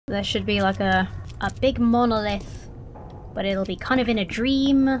There should be like a big monolith, but it'll be kind of in a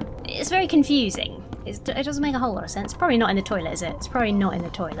dream. It's very confusing. It doesn't make a whole lot of sense. It's probably not in the toilet, is it? It's probably not in the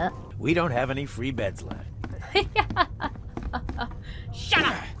toilet. We don't have any free beds left. Shut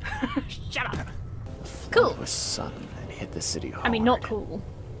up! Shut up! The flood Cool. was sudden and hit the city hard. I mean, not cool.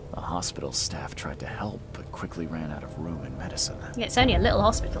 The hospital staff tried to help, but quickly ran out of room and medicine. Yeah, it's only a little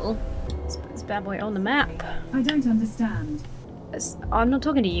hospital. Let's put this bad boy on the map. I don't understand. I'm not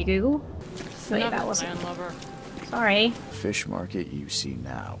talking to you, Google. Wait, that wasn't. Sorry. Fish market you see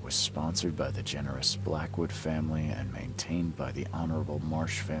now was sponsored by the generous Blackwood family and maintained by the Honorable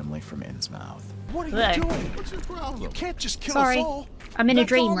Marsh family from Innsmouth. What are There. you doing? What's your problem? You can't just kill Sorry. us all. I'm in a That's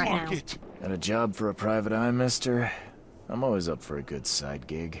dream our right now. market. Got a job for a private eye, mister? I'm always up for a good side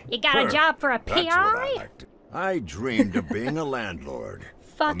gig. You got a job for a That's what I PI? like to. I dreamed of being a landlord.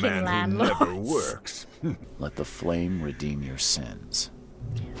 Fucking a man landlords. who never works. Let the flame redeem your sins.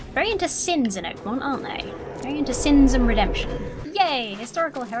 Very into sins in Oakmont, aren't they? Very into sins and redemption. Yay!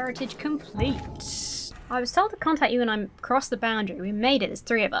 Historical heritage complete. I was told to contact you when I crossed the boundary. We made it, there's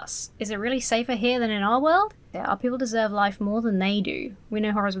 3 of us. Is it really safer here than in our world? Yeah, our people deserve life more than they do. We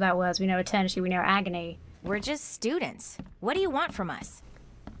know horrors without words, we know eternity, we know agony. We're just students. What do you want from us?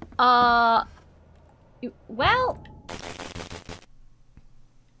 Well...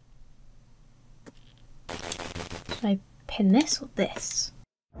 Should I pin this or this?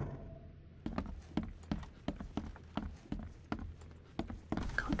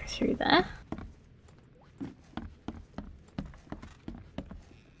 Can't go through there.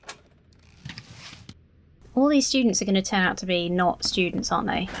 All these students are going to turn out to be not students, aren't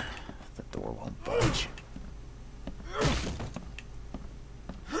they? The door won't budge.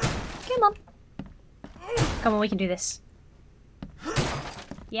 Come on. Come on, we can do this.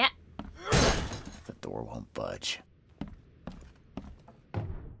 Yeah. The door won't budge.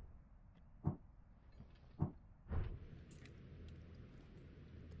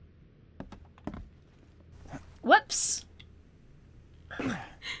 Whoops.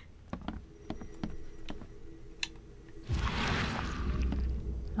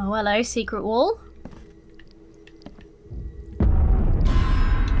 Oh, hello, secret wall.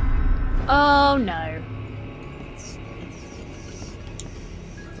 Oh, no.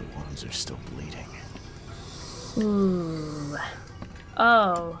 The wounds are still bleeding. Ooh.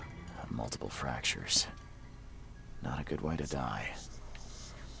 Oh. Multiple fractures. Not a good way to die.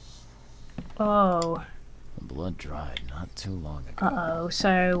 Oh. The blood dried not too long ago. Uh-oh.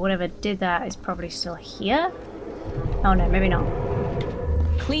 So whatever did that is probably still here? Oh, no, maybe not.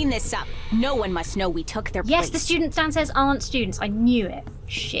 Clean this up. No one must know we took their place. Yes, the students downstairs aren't students. I knew it.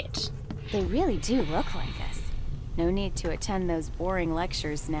 Shit. They really do look like us. No need to attend those boring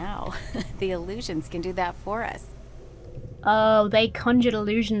lectures now. The illusions can do that for us. Oh, they conjured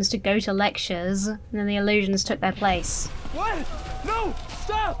illusions to go to lectures, and then the illusions took their place. What? No!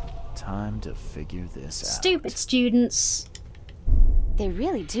 Stop! Time to figure this out. Stupid students. They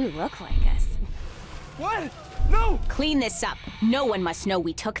really do look like us. What? No! Clean this up. No one must know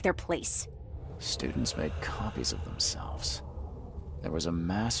we took their place. Students made copies of themselves. There was a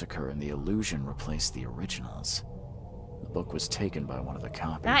massacre and the illusion replaced the originals. The book was taken by one of the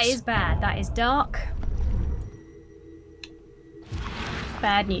copies. That is bad. That is dark.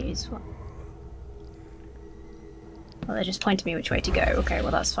 Bad news. Well, they just pointed me which way to go. Okay,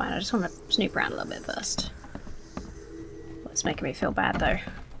 well that's fine. I just want to snoop around a little bit first. Well, it's making me feel bad though.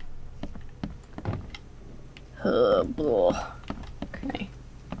 Oh, blah. Okay.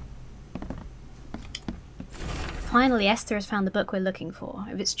 Finally, Esther has found the book we're looking for.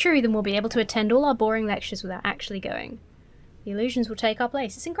 If it's true, then we'll be able to attend all our boring lectures without actually going. The illusions will take our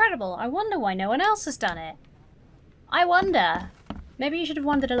place. It's incredible. I wonder why no one else has done it. I wonder. Maybe you should have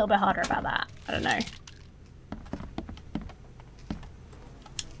wondered a little bit harder about that. I don't know.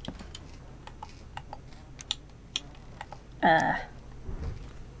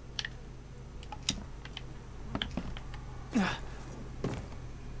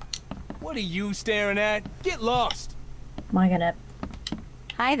 What are you staring at? Get lost! Am I gonna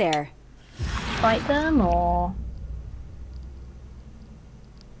Hi there. fight them, or...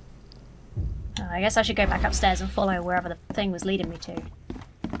 Oh, I guess I should go back upstairs and follow wherever the thing was leading me to.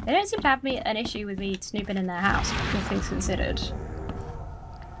 They don't seem to have an issue with me snooping in their house, all things considered.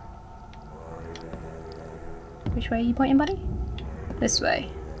 Which way are you pointing, buddy? This way.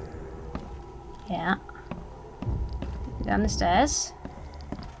 Yeah. Down the stairs.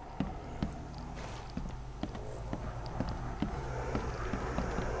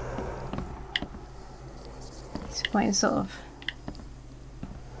 It's pointing sort of...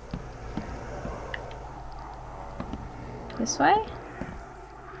 this way?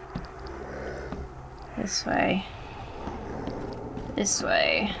 This way. This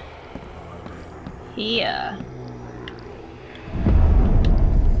way. Here.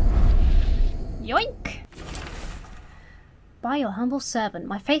 Yoink! By your humble servant,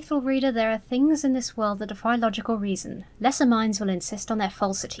 my faithful reader, there are things in this world that defy logical reason. Lesser minds will insist on their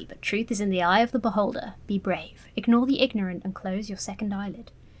falsity, but truth is in the eye of the beholder. Be brave. Ignore the ignorant and close your second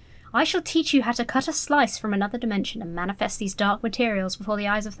eyelid. I shall teach you how to cut a slice from another dimension and manifest these dark materials before the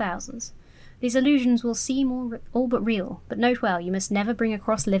eyes of thousands. These illusions will seem all but real, but note well, you must never bring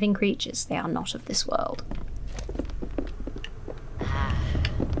across living creatures. They are not of this world.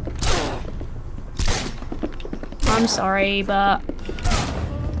 I'm sorry, but,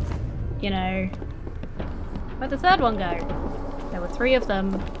 you know, where'd the third one go? There were 3 of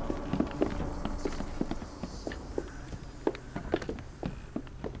them.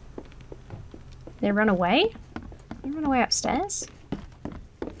 They run away? They run away upstairs?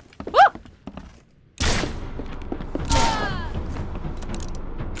 Woo!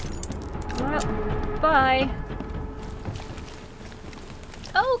 Well, bye.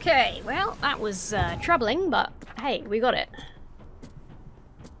 Okay, well, that was troubling, but hey, we got it.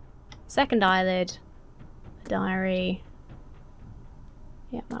 Second eyelid. Diary.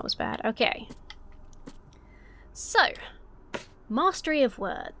 Yeah, that was bad. Okay. So, mastery of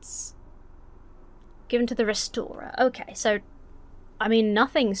words. Given to the restorer. Okay, so, I mean,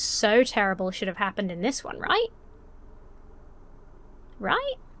 nothing so terrible should have happened in this one, right?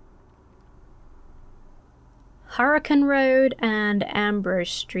 Right? Hurricane Road and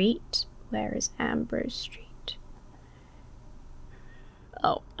Ambrose Street. Where is Ambrose Street?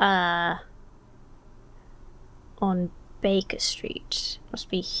 Oh, on Baker Street. Must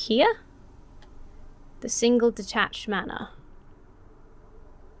be here? The single detached manor.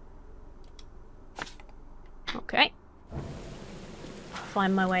 Okay.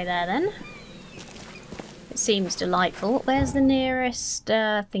 Find my way there then. It seems delightful. Where's the nearest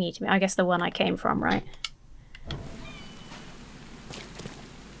thingy to me? I guess the one I came from, right?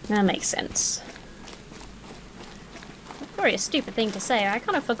 That makes sense. Probably a stupid thing to say. I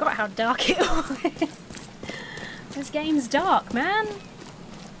kind of forgot how dark it was. This game's dark, man.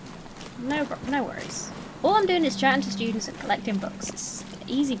 No worries. All I'm doing is chatting to students and collecting books. It's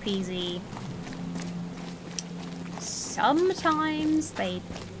easy peasy. Sometimes they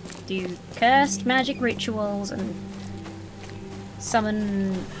do cursed magic rituals and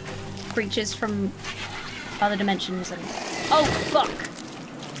summon creatures from other dimensions and... Oh, fuck!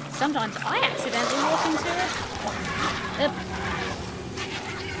 Sometimes I accidentally walk into it.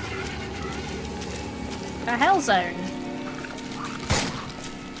 A hell zone.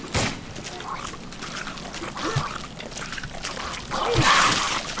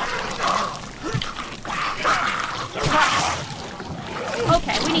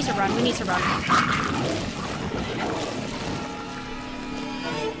 Okay, we need to run, we need to run.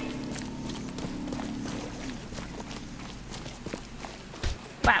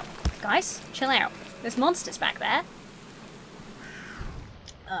 Wow, guys, chill out. There's monsters back there.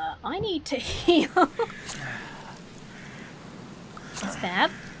 I need to heal. That's bad.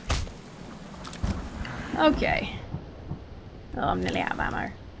 Okay. Oh, I'm nearly out of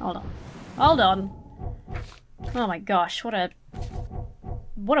ammo. Hold on. Hold on. Oh my gosh, what a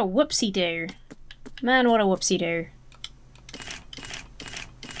whoopsie-do. Man, what a whoopsie-do.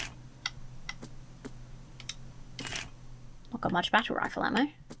 Not got much battle rifle ammo.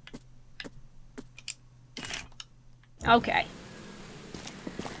 Okay.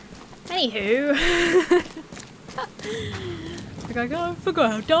 Anywho. Like, I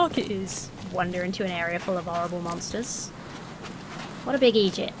forgot how dark it is. Wander into an area full of horrible monsters. What a big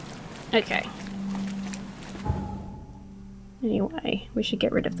Egypt. Okay. Anyway, we should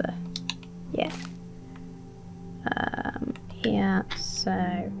get rid of the... Yeah. Here,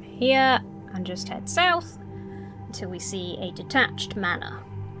 so here, and just head south until we see a detached manor.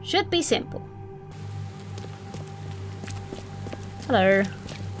 Should be simple. Hello.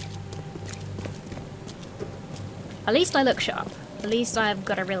 At least I look sharp. At least I've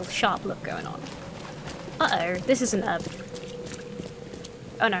got a real sharp look going on. Uh-oh, this isn't a...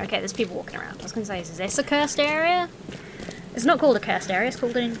 Oh no, okay, there's people walking around. I was going to say, is this a cursed area? It's not called a cursed area, it's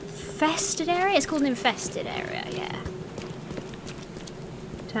called an infested area? It's called an infested area, yeah.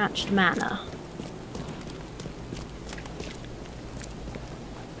 Detached manor.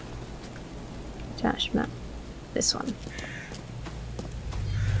 Detached manor. This one.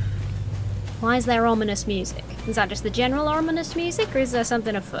 Why is there ominous music? Is that just the general ominous music, or is there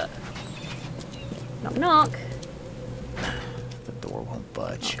something afoot? Knock knock. The door won't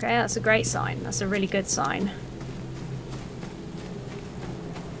budge. Okay, that's a great sign. That's a really good sign.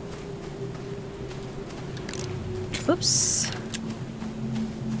 Oops.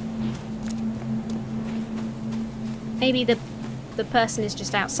 Maybe the person is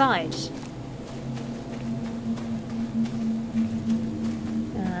just outside.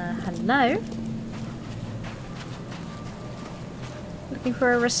 Hello? Looking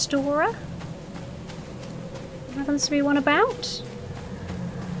for a restorer? Happens to be one about?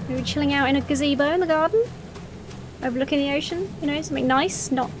 Maybe chilling out in a gazebo in the garden? Overlooking the ocean? You know, something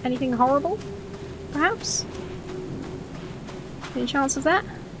nice, not anything horrible? Perhaps? Any chance of that?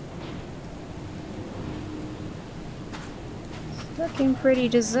 It's looking pretty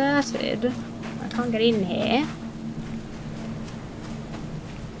deserted. I can't get in here.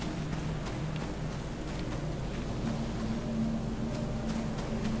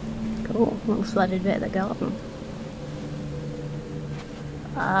 Cool, little flooded bit of the garden.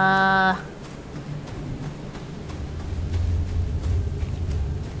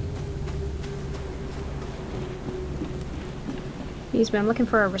 Excuse me, I'm looking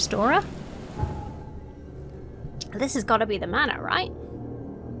for a restorer. This has got to be the manor, right?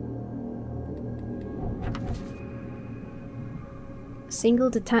 A single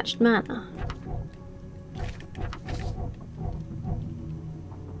detached manor.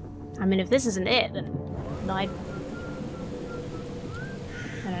 I mean, if this isn't it, then I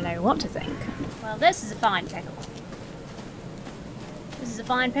don't know what to think. Well, this is a fine pickle. This is a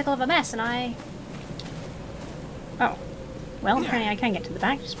fine pickle of a mess, and I... Oh. Well, apparently I can get to the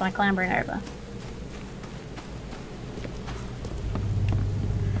back just by clambering over.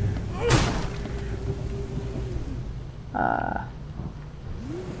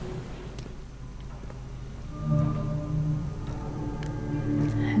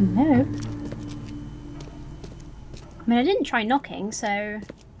 Hello? I mean, I didn't try knocking, so...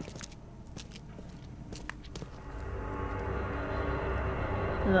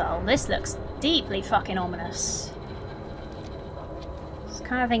 Well, this looks deeply fucking ominous. I was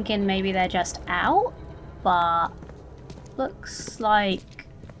kind of thinking maybe they're just out, but looks like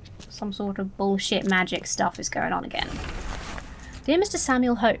some sort of bullshit magic stuff is going on again. Dear Mr.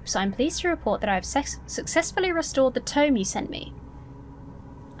 Samuel Hopes, I'm pleased to report that I have successfully restored the tome you sent me.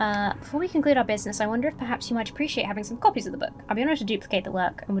 Before we conclude our business, I wonder if perhaps you might appreciate having some copies of the book. I'll be honoured to duplicate the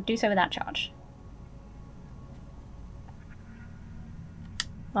work and would do so without charge.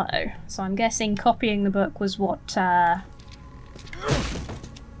 Uh-oh. So I'm guessing copying the book was what,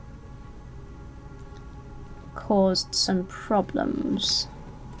 caused some problems.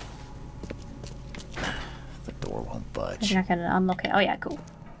 The door won't I budge. think I can unlock it. Oh yeah, cool.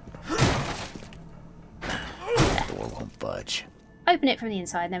 The door won't budge. Open it from the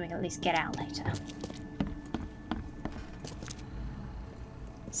inside, then we can at least get out later.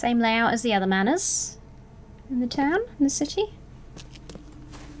 Same layout as the other manors in the town, in the city.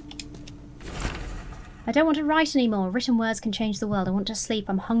 I don't want to write anymore. Written words can change the world. I want to sleep.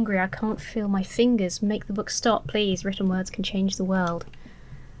 I'm hungry. I can't feel my fingers. Make the book stop, please. Written words can change the world.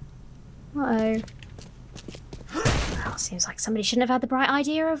 Uh-oh. Well, seems like somebody shouldn't have had the bright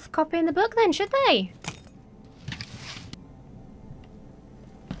idea of copying the book then, should they?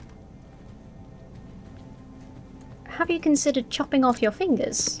 Have you considered chopping off your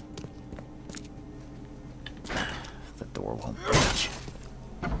fingers? The door won't budge.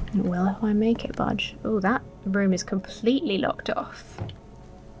 It will if I make it budge. Oh, that room is completely locked off.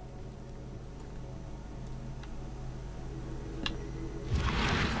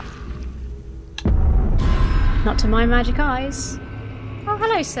 Not to my magic eyes. Oh,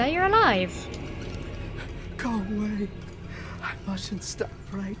 hello, sir. You're alive. Go away. I mustn't stop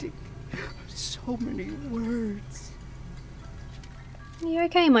writing. So many words. Are you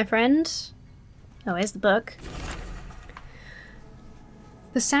okay, my friend? Oh, here's the book.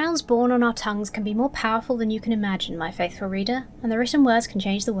 The sounds born on our tongues can be more powerful than you can imagine, my faithful reader, and the written words can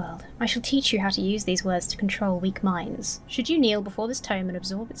change the world. I shall teach you how to use these words to control weak minds. Should you kneel before this tome and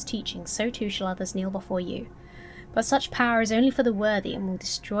absorb its teachings, so too shall others kneel before you. But such power is only for the worthy and will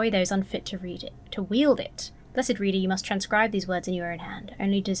destroy those unfit to read it, to wield it. Blessed reader, you must transcribe these words in your own hand.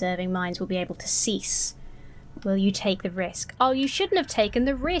 Only deserving minds will be able to cease. Will you take the risk? Oh, you shouldn't have taken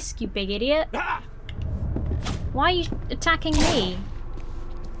the risk, you big idiot. Why are you attacking me?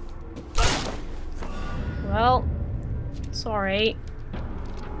 Well, sorry.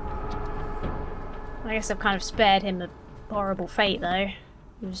 I guess I've kind of spared him a horrible fate, though.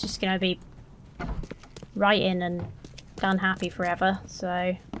 He was just gonna be writing and unhappy forever,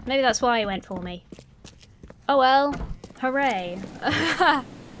 so maybe that's why he went for me. Oh well, hooray.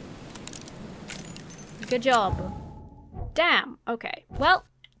 Good job. Damn, okay. Well,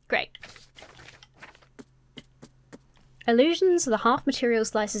 great. Illusions are the half-material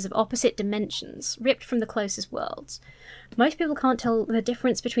slices of opposite dimensions, ripped from the closest worlds. Most people can't tell the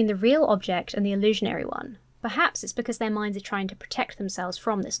difference between the real object and the illusionary one. Perhaps it's because their minds are trying to protect themselves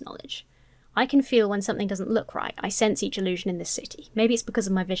from this knowledge. I can feel when something doesn't look right. I sense each illusion in this city. Maybe it's because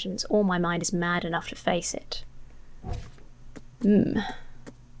of my visions, or my mind is mad enough to face it.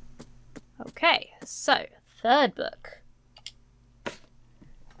 Okay, so, third book.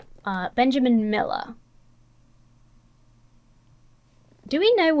 Benjamin Miller. Do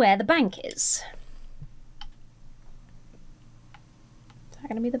we know where the bank is? Is that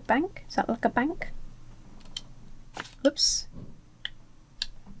going to be the bank? Is that like a bank? Whoops.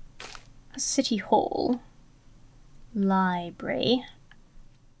 City Hall. Library.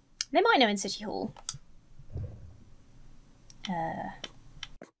 They might know in City Hall.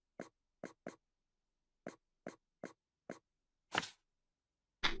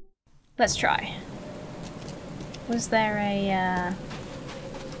 Let's try. Was there a,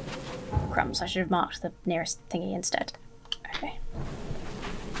 crumbs, I should have marked the nearest thingy instead. Okay.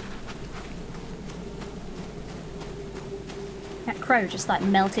 That crow just like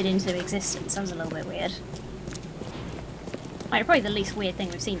melted into existence. That was a little bit weird. Right, probably the least weird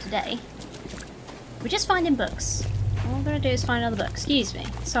thing we've seen today. We're just finding books. All we're gonna do is find another book. Excuse me.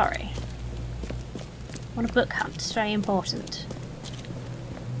 Sorry. On a book hunt. It's very important.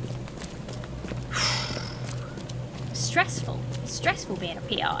 Stressful. It's stressful being a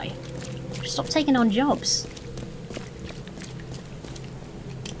PI. Stop taking on jobs.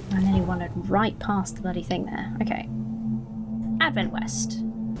 I nearly wandered right past the bloody thing there. Okay. Advent West.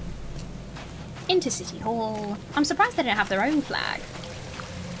 Into City Hall. I'm surprised they don't have their own flag.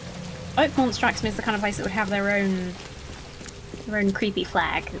 Oakmont strikes me as the kind of place that would have their own creepy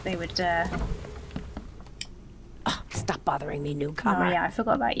flag that they would Oh, stop bothering me, newcomer. Oh yeah, I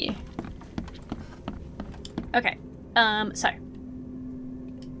forgot about you. Okay. So.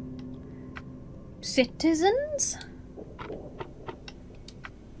 Citizens?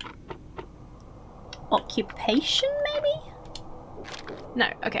 Occupation, maybe? No,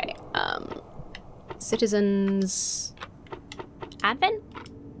 okay. Citizens... Advent?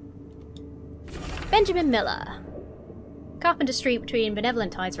 Benjamin Miller. Carpenter Street between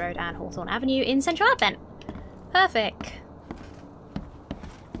Benevolent Tides Road and Hawthorne Avenue in Central Advent. Perfect.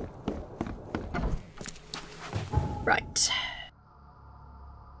 Right.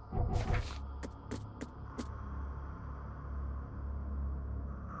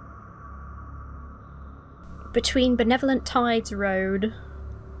 Between Benevolent Tides Road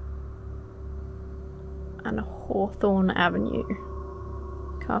and Hawthorne Avenue.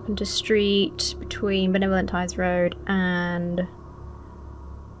 Carpenter Street between Benevolent Tides Road and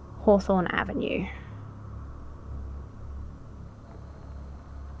Hawthorne Avenue.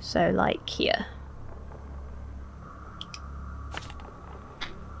 So, like here.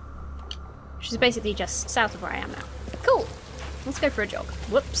 Which is basically just south of where I am now. Cool! Let's go for a jog.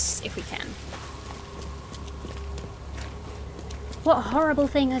 Whoops, if we can. What horrible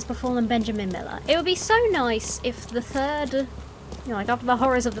thing has befallen Benjamin Miller? It would be so nice if the third, you know, like after the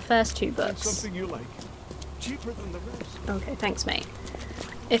horrors of the first two books. Something you like. Cheaper than the rest. Okay, thanks, mate.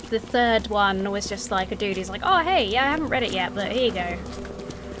 If the third one was just like a dude who's like, oh hey, yeah, I haven't read it yet, but here you go.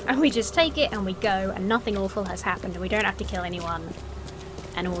 And we just take it and we go and nothing awful has happened and we don't have to kill anyone.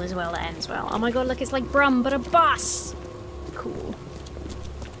 And all is well that ends well. Oh my god, look, it's like Brum, but a bus! Cool.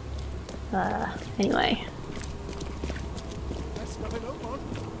 Anyway.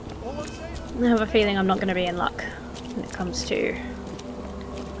 I have a feeling I'm not going to be in luck when it comes to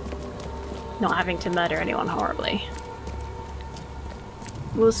not having to murder anyone horribly.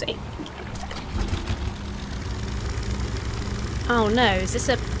 We'll see. Oh no, is this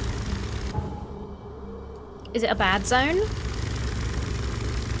a... Is it a bad zone?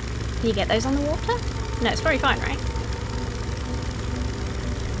 Can you get those on the water? No, it's very fine, right?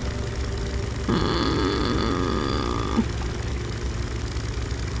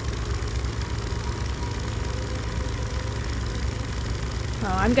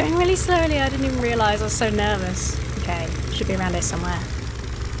 Oh, I'm going really slowly. I didn't even realise I was so nervous. Okay, should be around here somewhere.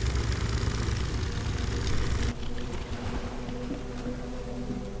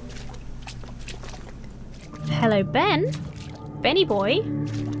 Hello, Ben. Benny boy.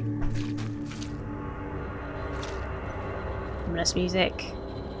 Ominous music.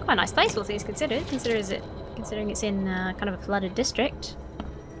 Quite a nice place, all things considered. Considering it's in kind of a flooded district.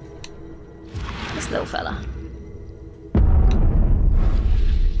 This little fella.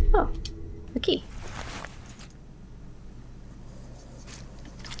 Oh, the key.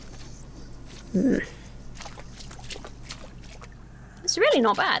 It's really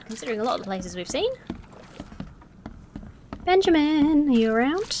not bad, considering a lot of the places we've seen. Benjamin, are you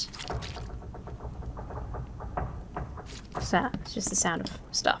around? What's that? It's just the sound of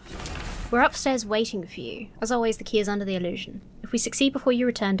stuff. We're upstairs waiting for you. As always, the key is under the illusion. If we succeed before you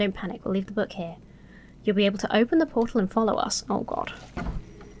return, don't panic. We'll leave the book here. You'll be able to open the portal and follow us. Oh god.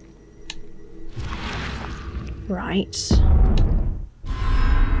 Right.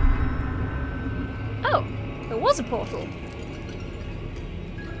 Oh, there was a portal.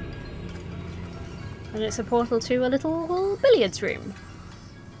 And it's a portal to a little billiards room.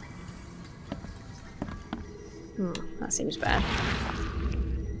 That seems bad.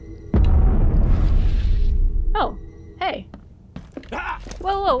 Oh, hey.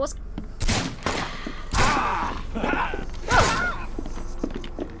 Whoa, whoa, what's...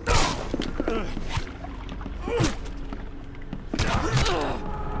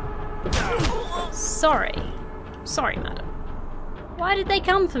 Sorry. Sorry, madam. Why did they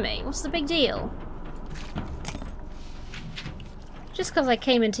come for me? What's the big deal? Just because I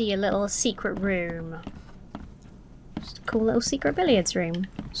came into your little secret room. Just a cool little secret billiards room.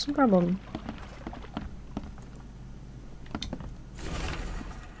 What's the problem?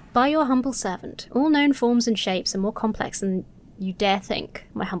 By your humble servant. All known forms and shapes are more complex than you dare think,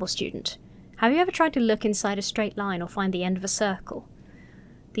 my humble student. Have you ever tried to look inside a straight line or find the end of a circle?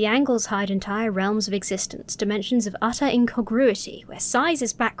 The angles hide entire realms of existence, dimensions of utter incongruity, where size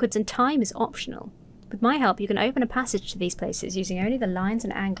is backwards and time is optional. With my help, you can open a passage to these places using only the lines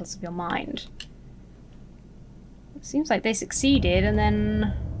and angles of your mind. It seems like they succeeded, and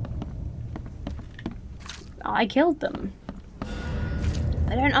then... I killed them.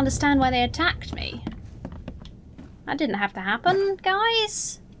 I don't understand why they attacked me. That didn't have to happen,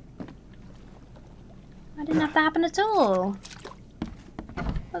 guys. That didn't have to happen at all.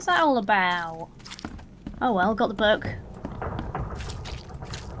 What's that all about? Oh well, got the book.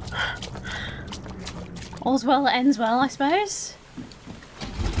 All's well that ends well, I suppose.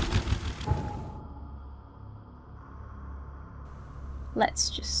 Let's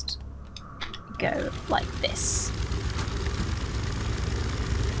just go like this.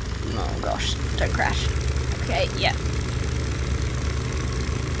 Oh gosh, don't crash. Okay, yeah.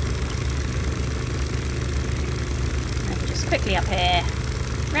 And just quickly up here.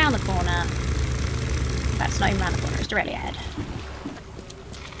 Round the corner. That's not even round the corner, it's directly ahead.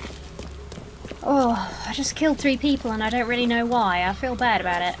 Oh, I just killed 3 people and I don't really know why. I feel bad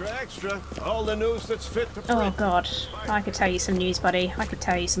about it. Extra. All the news that's fit to print. Oh god. I could tell you some news, buddy. I could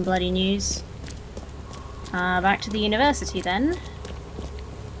tell you some bloody news. Back to the university then.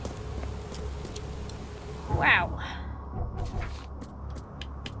 Wow.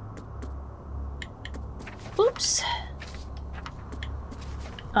 Oops.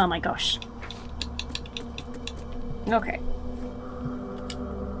 Oh my gosh. Okay.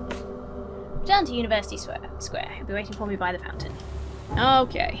 Down to University Square. He'll be waiting for me by the fountain.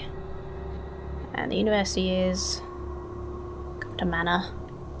 Okay. And the university is... Got a manor.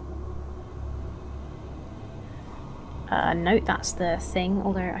 Note that's the thing,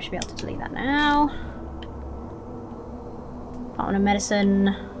 although I should be able to delete that now. Department of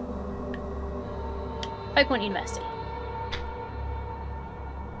Medicine. Pokemon University.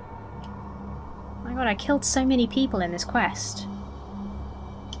 My god, I killed so many people in this quest.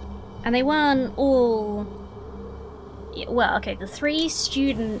 And they weren't all... Well, okay, the 3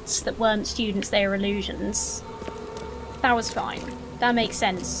 students that weren't students, they were illusions. That was fine. That makes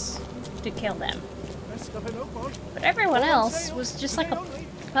sense to kill them. But everyone else was just like a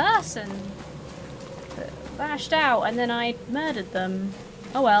person that bashed out and then I murdered them.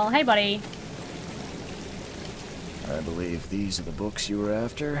 Oh well, hey buddy. I believe these are the books you were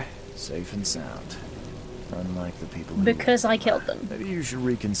after. Safe and sound. Unlike the people who... Because I killed them. Maybe you should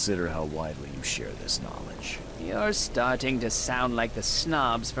reconsider how widely you share this knowledge. You're starting to sound like the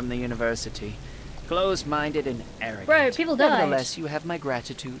snobs from the university. Close-minded and arrogant. Bro, people died. Nevertheless, you have my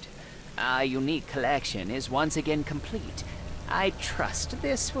gratitude. Our unique collection is once again complete. I trust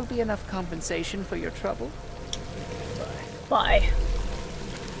this will be enough compensation for your trouble. Bye.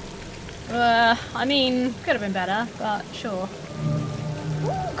 I mean, could have been better, but sure.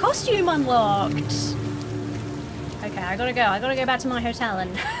 Ooh, costume unlocked! Okay, I gotta go back to my hotel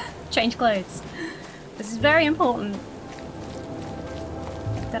and change clothes. This is very important.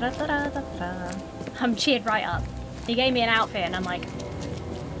 Da-da-da-da-da-da. I'm cheered right up. He gave me an outfit and I'm like,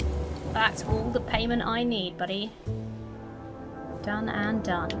 that's all the payment I need, buddy. Done and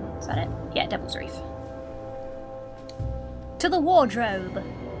done. Is that it? Yeah, Devil's Reef. To the wardrobe!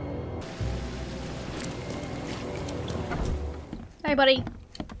 Hey, buddy.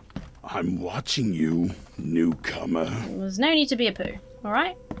 I'm watching you, newcomer. There's no need to be a poo,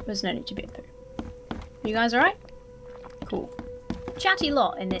 alright? There's no need to be a poo. You guys alright? Cool. Chatty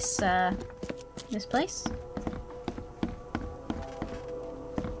lot in this this place.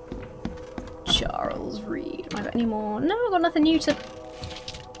 Charles Reed. Have I got any more? No, I've got nothing new to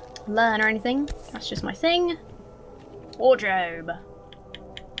learn or anything. That's just my thing. Wardrobe.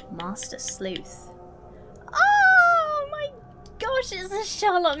 Master Sleuth. Oh my gosh, it's a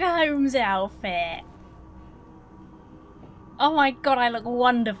Sherlock Holmes outfit. Oh my god, I look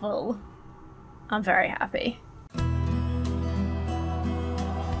wonderful. I'm very happy.